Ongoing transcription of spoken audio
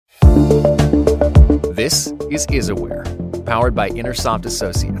This is IsAware, powered by Intersoft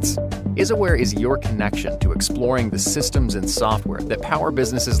Associates. IsAware is your connection to exploring the systems and software that power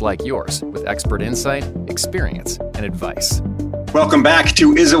businesses like yours with expert insight, experience, and advice. Welcome back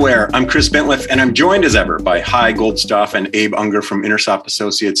to IsAware. I'm Chris Bentliff, and I'm joined as ever by Hai Goldstoff and Abe Unger from Intersoft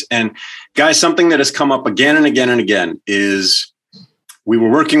Associates. And guys, something that has come up again and again and again is we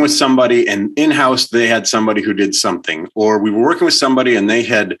were working with somebody and in-house they had somebody who did something, or we were working with somebody and they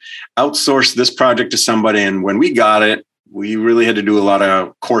had outsourced this project to somebody. And when we got it, we really had to do a lot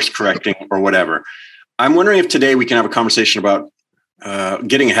of course correcting or whatever. I'm wondering if today we can have a conversation about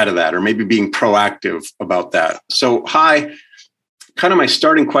getting ahead of that, or maybe being proactive about that. So, Hai, kind of my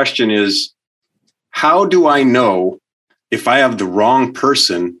starting question is, how do I know if I have the wrong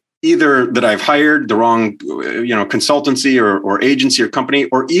person, either that I've hired, the wrong consultancy or agency or company,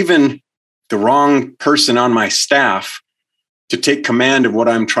 or even the wrong person on my staff to take command of what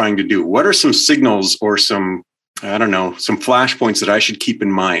I'm trying to do? What are some signals or some flashpoints that I should keep in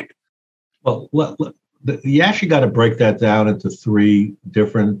mind? Well, you actually got to break that down into three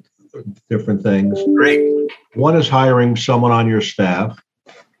different things. Great. One is hiring someone on your staff.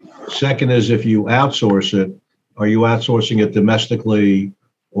 Second is, if you outsource it, are you outsourcing it domestically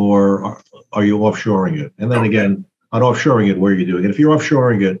or are you offshoring it? And then again, on offshoring it, where are you doing it? If you're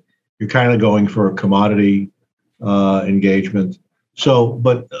offshoring it, you're kind of going for a commodity engagement. So,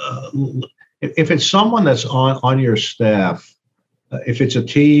 but if it's someone that's on your staff, if it's a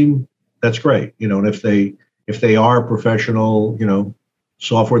team, that's great. And if they are professional,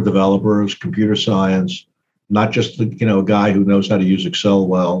 software developers, computer science, not just a guy who knows how to use Excel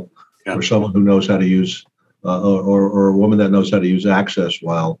well, or someone who knows how to use, or a woman that knows how to use Access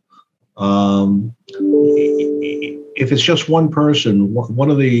well. If it's just one person,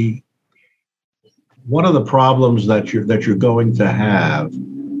 one of the problems that you're going to have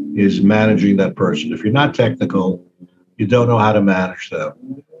is managing that person. If you're not technical, you don't know how to manage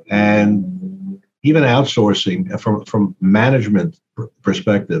them. And even outsourcing from management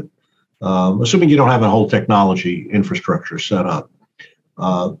perspective, assuming you don't have a whole technology infrastructure set up,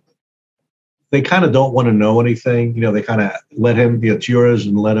 they kind of don't want to know anything. They kind of let him, it's yours,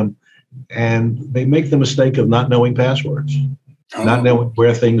 and let him. And they make the mistake of not knowing passwords, not knowing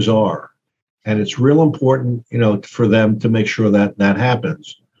where things are. And it's real important, for them to make sure that that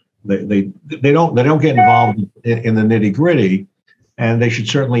happens. They don't get involved in the nitty gritty, and they should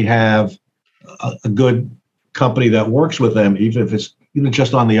certainly have a good company that works with them, even if it's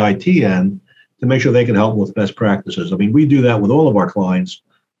just on the IT end, to make sure they can help with best practices. I mean, we do that with all of our clients,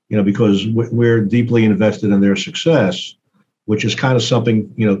 because we're deeply invested in their success, which is kind of something,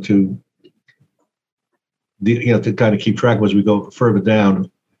 to kind of keep track of as we go further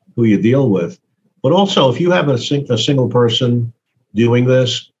down who you deal with. But also, if you have a single person doing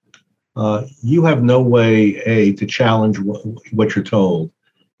this, you have no way, to challenge what you're told.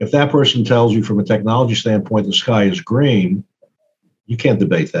 If that person tells you from a technology standpoint the sky is green, you can't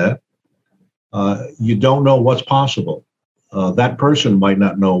debate that. You don't know what's possible. That person might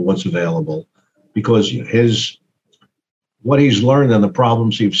not know what's available, because what he's learned and the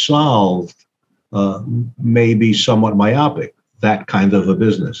problems he's solved may be somewhat myopic. That kind of a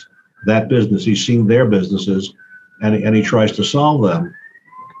business. That business, he's seen their businesses, and he tries to solve them.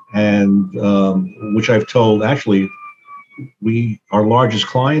 And which I've told, actually, our largest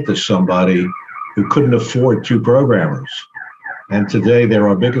client is somebody who couldn't afford two programmers. And today they're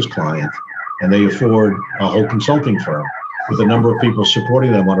our biggest client, and they afford a whole consulting firm with a number of people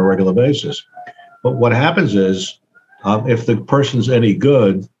supporting them on a regular basis. But what happens is, if the person's any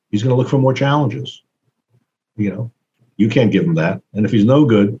good, he's going to look for more challenges. You can't give him that. And if he's no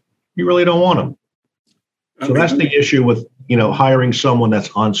good, you really don't want him. So that's the issue with, hiring someone that's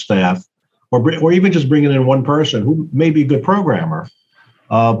on staff, or even just bringing in one person who may be a good programmer,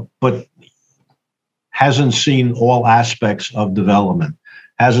 but hasn't seen all aspects of development,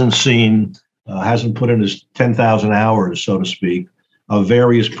 hasn't put in his 10,000 hours, so to speak, of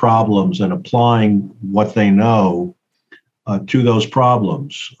various problems and applying what they know to those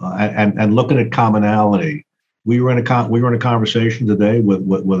problems, and looking at commonality. We were in a conversation today with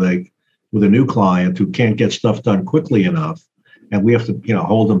a new client who can't get stuff done quickly enough, and we have to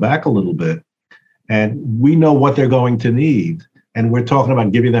hold them back a little bit. And we know what they're going to need, and we're talking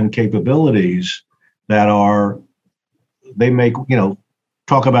about giving them capabilities that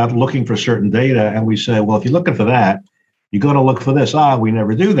talk about looking for certain data, and we say, well, if you're looking for that, you're going to look for this. We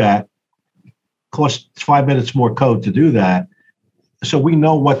never do that. Costs 5 minutes more code to do that. So we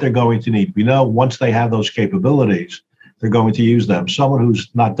know what they're going to need. We know once they have those capabilities, they're going to use them. Someone who's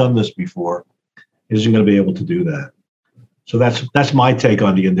not done this before isn't going to be able to do that. So that's my take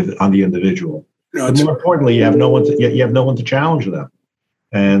on the individual. No, but more importantly, you have no one to challenge them.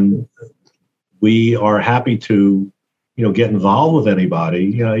 And we are happy to, get involved with anybody,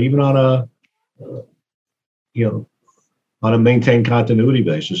 even on a maintained continuity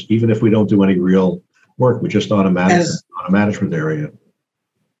basis, even if we don't do any real work, we're just on a management area.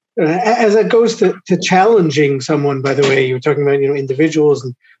 As it goes to challenging someone, by the way, you were talking about, individuals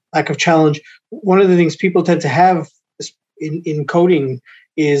and lack of challenge. One of the things people tend to have in coding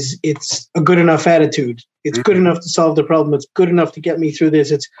is it's a good enough attitude. It's good enough to solve the problem. It's good enough to get me through this.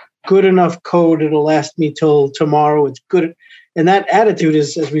 It's good enough code. It'll last me till tomorrow. It's good. And that attitude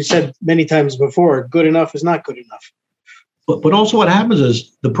is, as we said many times before, good enough is not good enough. But also what happens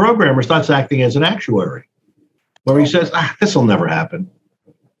is the programmer starts acting as an actuary, where he says, this will never happen,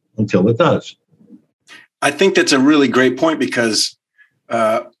 until it does. I think that's a really great point, because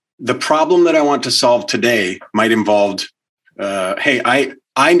the problem that I want to solve today might involve, hey,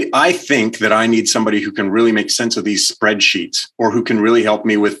 I think that I need somebody who can really make sense of these spreadsheets, or who can really help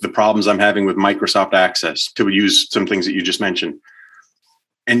me with the problems I'm having with Microsoft Access, to use some things that you just mentioned.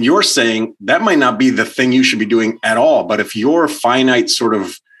 And you're saying that might not be the thing you should be doing at all. But if your finite sort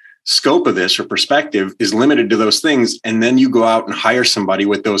of scope of this or perspective is limited to those things, and then you go out and hire somebody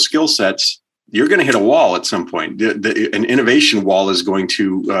with those skill sets, you're going to hit a wall at some point. An innovation wall is going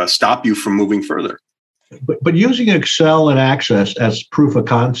to stop you from moving further. But using Excel and Access as proof of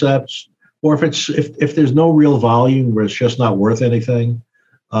concepts, or if there's no real volume where it's just not worth anything,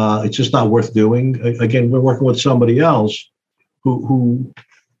 it's just not worth doing. Again, we're working with somebody else who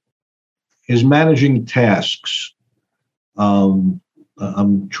is managing tasks. I'm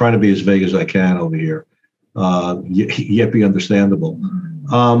trying to be as vague as I can over here, yet be understandable.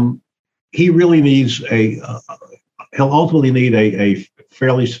 He really needs he'll ultimately need a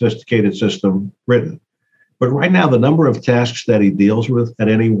fairly sophisticated system written. But right now, the number of tasks that he deals with at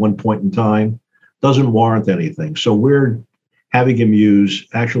any one point in time doesn't warrant anything. So we're having him use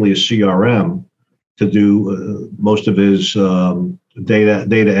actually a CRM to do most of his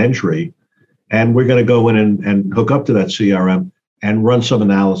data entry. And we're going to go in and hook up to that CRM and run some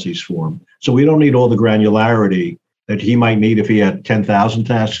analyses for him. So we don't need all the granularity that he might need if he had 10,000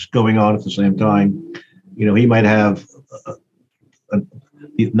 tasks going on at the same time. He might have a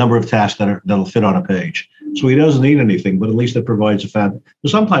number of tasks that'll fit on a page. So he doesn't need anything, but at least it provides a fact.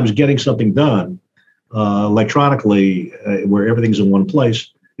 Sometimes getting something done electronically, where everything's in one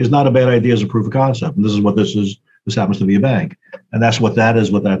place, is not a bad idea as a proof of concept. And this is what this is. This happens to be a bank, and that's what that is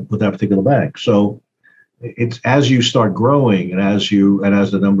with that particular bank. So it's as you start growing, and as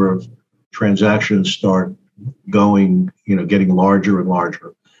the number of transactions start going, getting larger and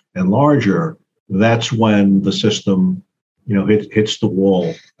larger and larger, that's when the system, hits the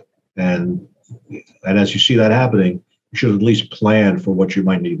wall. And as you see that happening, you should at least plan for what you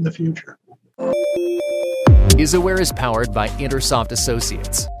might need in the future. ISAware is powered by Intersoft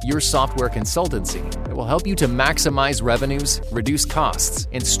Associates, your software consultancy that will help you to maximize revenues, reduce costs,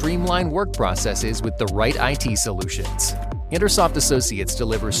 and streamline work processes with the right IT solutions. Intersoft Associates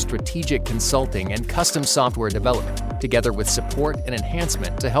delivers strategic consulting and custom software development, together with support and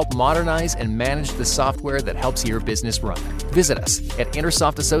enhancement to help modernize and manage the software that helps your business run. Visit us at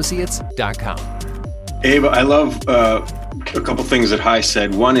Intersoftassociates.com. Abe, I love a couple things that Hai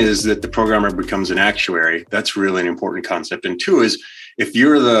said. One is that the programmer becomes an actuary. That's really an important concept. And two is, if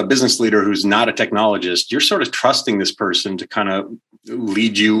you're the business leader who's not a technologist, you're sort of trusting this person to kind of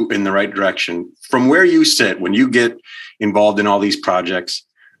lead you in the right direction. From where you sit, when you get involved in all these projects,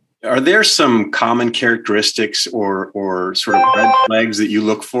 are there some common characteristics or sort of red flags that you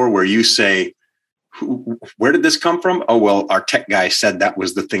look for where you say, where did this come from? Oh, well, our tech guy said that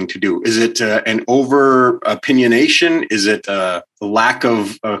was the thing to do. Is it an over opinionation? Is it a lack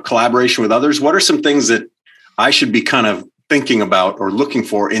of collaboration with others? What are some things that I should be kind of thinking about or looking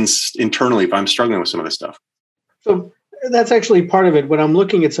for internally if I'm struggling with some of this stuff? So that's actually part of it. When I'm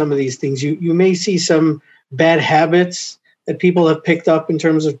looking at some of these things, you may see some bad habits that people have picked up in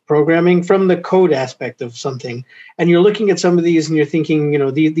terms of programming from the code aspect of something. And you're looking at some of these and you're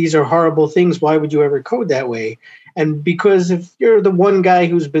thinking, these are horrible things. Why would you ever code that way? And because if you're the one guy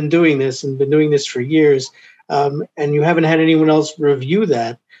who's been doing this and been doing this for years, and you haven't had anyone else review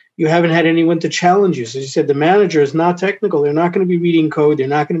that, you haven't had anyone to challenge you. So you said the manager is not technical. They're not going to be reading code. They're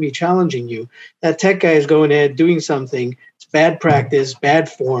not going to be challenging you. That tech guy is going ahead doing something. It's bad practice, bad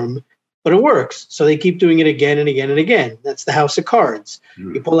form, but it works. So they keep doing it again and again and again. That's the house of cards.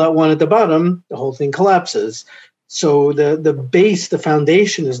 You pull out one at the bottom, the whole thing collapses. So the base, the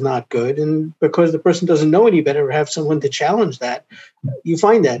foundation is not good. And because the person doesn't know any better or have someone to challenge that, you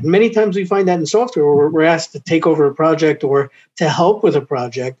find that. And many times we find that in software where we're asked to take over a project or to help with a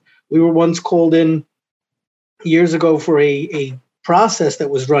project. We were once called in years ago for a process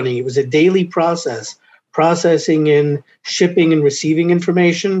that was running. It was a daily process, processing in shipping and receiving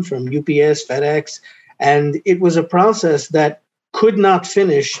information from UPS, FedEx. And it was a process that could not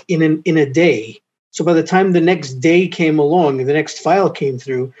finish in a day. So by the time the next day came along and the next file came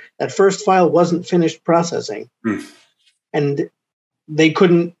through, that first file wasn't finished processing. And they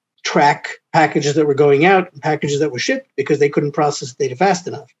couldn't track packages that were going out and packages that were shipped because they couldn't process data fast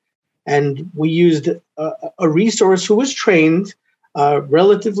enough. And we used a resource who was trained,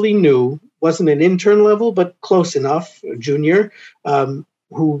 relatively new, wasn't an intern level, but close enough, a junior,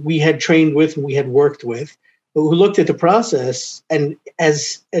 who we had trained with and we had worked with, who looked at the process, and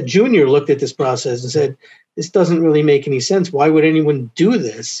as a junior looked at this process and said, this doesn't really make any sense. Why would anyone do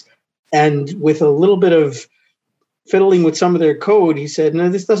this? And with a little bit of fiddling with some of their code, he said, no,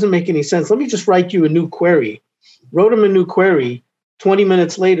 this doesn't make any sense. Let me just write you a new query. Wrote him a new query. 20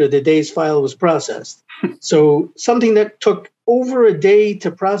 minutes later, the day's file was processed. So something that took over a day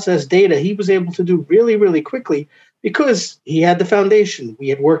to process data, he was able to do really, really quickly because he had the foundation. We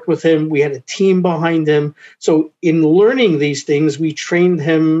had worked with him. We had a team behind him. So in learning these things, we trained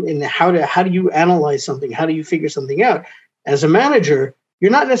him in how do you analyze something? How do you figure something out? As a manager,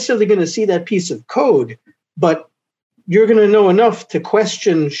 you're not necessarily going to see that piece of code, but you're going to know enough to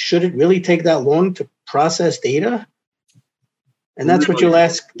question, should it really take that long to process data? And that's what you'll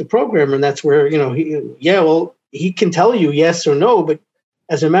ask the programmer. And that's where, he can tell you yes or no, but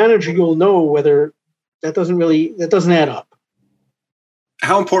as a manager, you'll know whether that doesn't add up.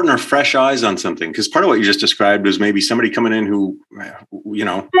 How important are fresh eyes on something? Because part of what you just described was maybe somebody coming in who,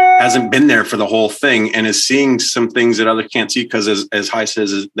 hasn't been there for the whole thing and is seeing some things that others can't see because, as Hai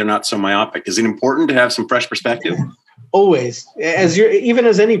says, they're not so myopic. Is it important to have some fresh perspective? Always. Even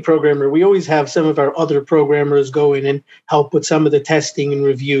as any programmer, we always have some of our other programmers go in and help with some of the testing and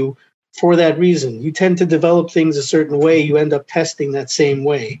review for that reason. You tend to develop things a certain way, you end up testing that same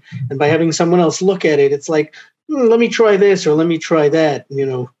way. And by having someone else look at it, it's like, let me try this or let me try that.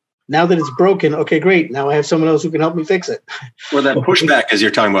 Now that it's broken, okay, great. Now I have someone else who can help me fix it. Well, that pushback, as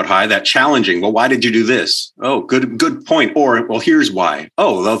you're talking about, Hai, that challenging. Well, why did you do this? Oh, good point. Or, well, here's why.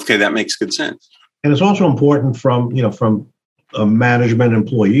 Oh, okay, that makes good sense. And it's also important from a management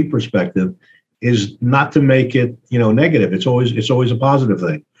employee perspective is not to make it, negative. It's always a positive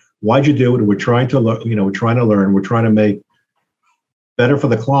thing. Why'd you do it? We're trying to learn, we're trying to make better for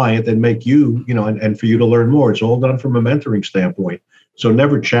the client and make you, and for you to learn more. It's all done from a mentoring standpoint. So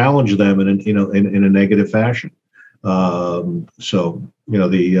never challenge them in a negative fashion. You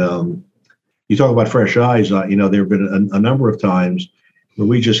talk about fresh eyes. There have been a number of times where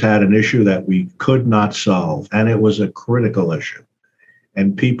we just had an issue that we could not solve, and it was a critical issue.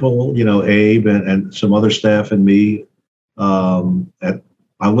 And people, Abe and some other staff and me,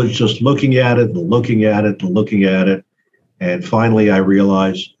 I was just looking at it, and finally I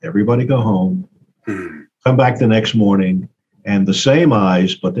realized, everybody go home, come back the next morning, and the same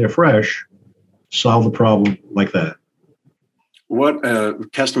eyes, but they're fresh, solve the problem like that. What a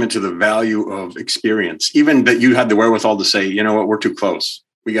testament to the value of experience, even that you had the wherewithal to say, you know what, we're too close.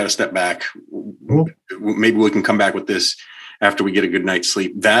 We got to step back. Maybe we can come back with this after we get a good night's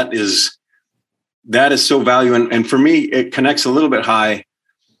sleep. That is so valuable. And for me, it connects a little bit high.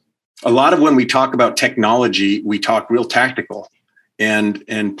 A lot of when we talk about technology, we talk real tactical.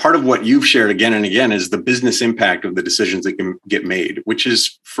 And part of what you've shared again and again is the business impact of the decisions that can get made, which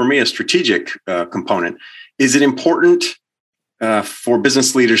is, for me, a strategic component. Is it important for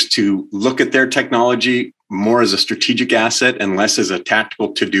business leaders to look at their technology more as a strategic asset and less as a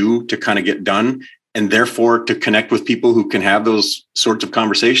tactical to-do to kind of get done, and therefore to connect with people who can have those sorts of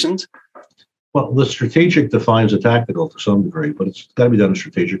conversations? Well, the strategic defines the tactical to some degree, but it's got to be done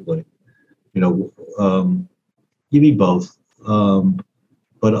strategically. You need both. But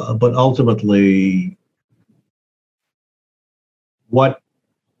ultimately,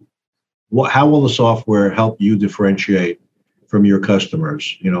 how will the software help you differentiate from your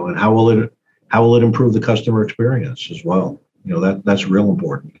customers? And how will it improve the customer experience as well? That's real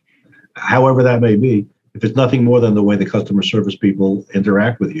important. However that may be, if it's nothing more than the way the customer service people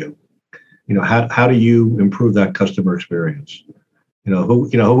interact with you, how do you improve that customer experience? Who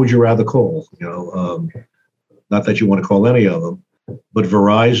would you rather call? Not that you want to call any of them, but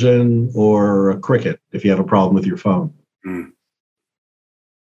Verizon or Cricket if you have a problem with your phone.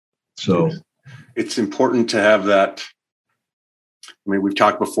 So it's important to have that. I mean, we've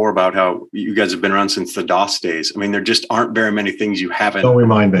talked before about how you guys have been around since the DOS days. I mean, there just aren't very many things you haven't. Don't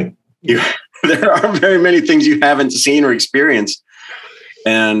remind me. There aren't very many things you haven't seen or experienced.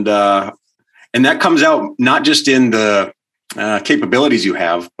 And that comes out not just in the capabilities you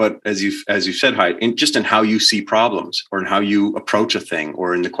have, but as you said, Hyde, just in how you see problems or in how you approach a thing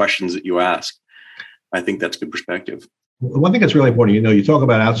or in the questions that you ask. I think that's good perspective. One thing that's really important, you talk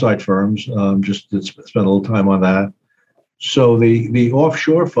about outside firms, just to spend a little time on that. So the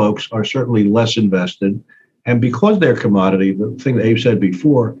offshore folks are certainly less invested. And because they're commodity, the thing that Abe said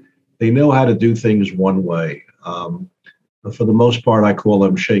before, they know how to do things one way. For the most part, I call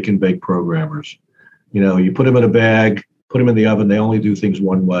them shake and bake programmers. You put them in a bag, put them in the oven, they only do things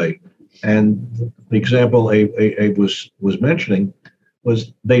one way. And the example Abe was mentioning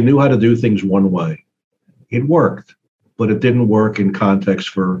was they knew how to do things one way. It worked, but it didn't work in context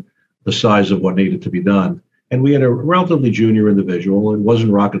for the size of what needed to be done. And we had a relatively junior individual. It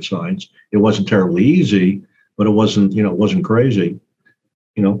wasn't rocket science. It wasn't terribly easy, but it wasn't crazy.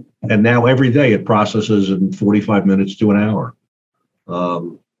 And now every day it processes in 45 minutes to an hour.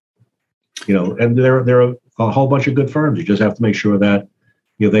 And there are a whole bunch of good firms. You just have to make sure that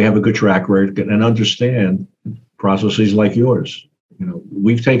they have a good track record and understand processes like yours.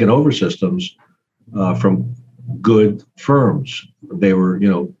 We've taken over systems from good firms. They were,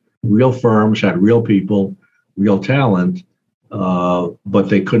 real firms, had real people, real talent, but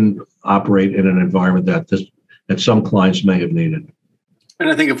they couldn't operate in an environment that some clients may have needed. And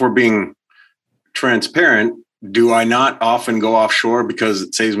I think if we're being transparent, do I not often go offshore because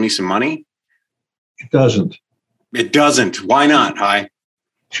it saves me some money? It doesn't. It doesn't. Why not, Hy?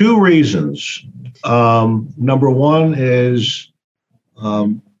 Two reasons. Number one is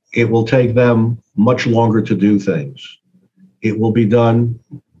it will take them much longer to do things. It will be done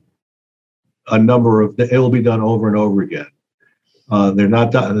it will be done over and over again. They're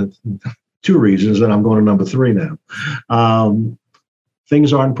not done. Two reasons, and I'm going to number three now.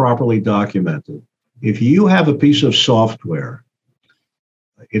 Things aren't properly documented. If you have a piece of software,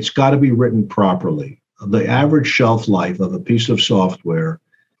 it's got to be written properly. The average shelf life of a piece of software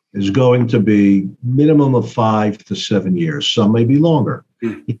is going to be minimum of 5 to 7 years. Some may be longer.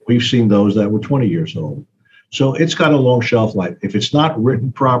 We've seen those that were 20 years old. So it's got a long shelf life. If it's not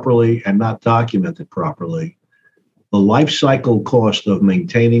written properly and not documented properly, the life cycle cost of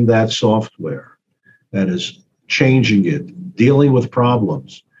maintaining that software, that is changing it, dealing with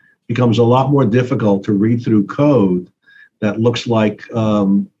problems, becomes a lot more difficult to read through code that looks like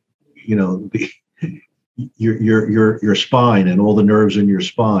your spine and all the nerves in your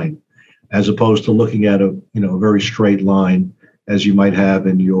spine, as opposed to looking at a very straight line as you might have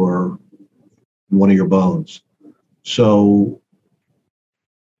in one of your bones. So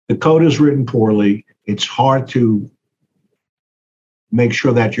the code is written poorly. It's hard to make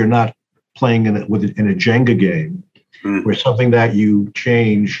sure that you're not playing in a Jenga game where something that you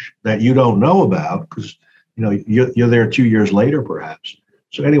change that you don't know about because you're there 2 years later perhaps.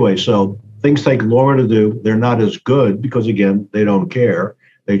 So anyway, so things take longer to do. They're not as good because again, they don't care.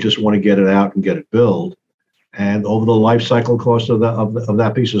 They just want to get it out and get it built. And over the life cycle cost of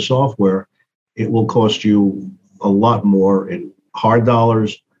that piece of software, it will cost you a lot more in hard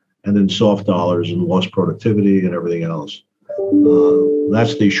dollars and in soft dollars and lost productivity and everything else.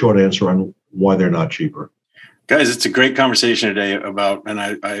 That's the short answer on why they're not cheaper. Guys, it's a great conversation today about, and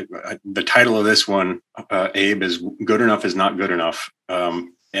I the title of this one, Abe, is Good Enough is Not Good Enough.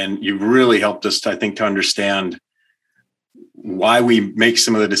 And you've really helped us, I think, to understand why we make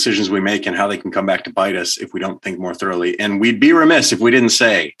some of the decisions we make and how they can come back to bite us if we don't think more thoroughly. And we'd be remiss if we didn't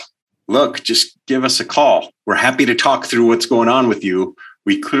say, look, just give us a call. We're happy to talk through what's going on with you.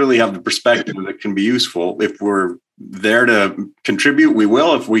 We clearly have the perspective that can be useful. If we're there to contribute, we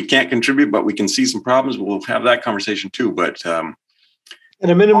will. If we can't contribute, but we can see some problems, we'll have that conversation too. But at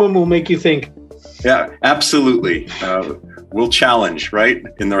a minimum, we'll make you think. Yeah, absolutely. We'll challenge, right?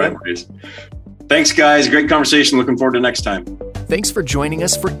 In the right ways. Thanks, guys. Great conversation. Looking forward to next time. Thanks for joining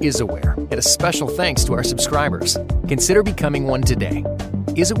us for IsAware, and a special thanks to our subscribers. Consider becoming one today.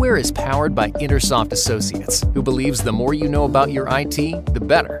 IsAware is powered by Intersoft Associates, who believes the more you know about your IT, the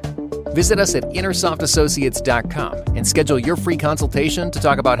better. Visit us at intersoftassociates.com and schedule your free consultation to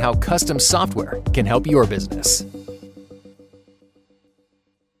talk about how custom software can help your business.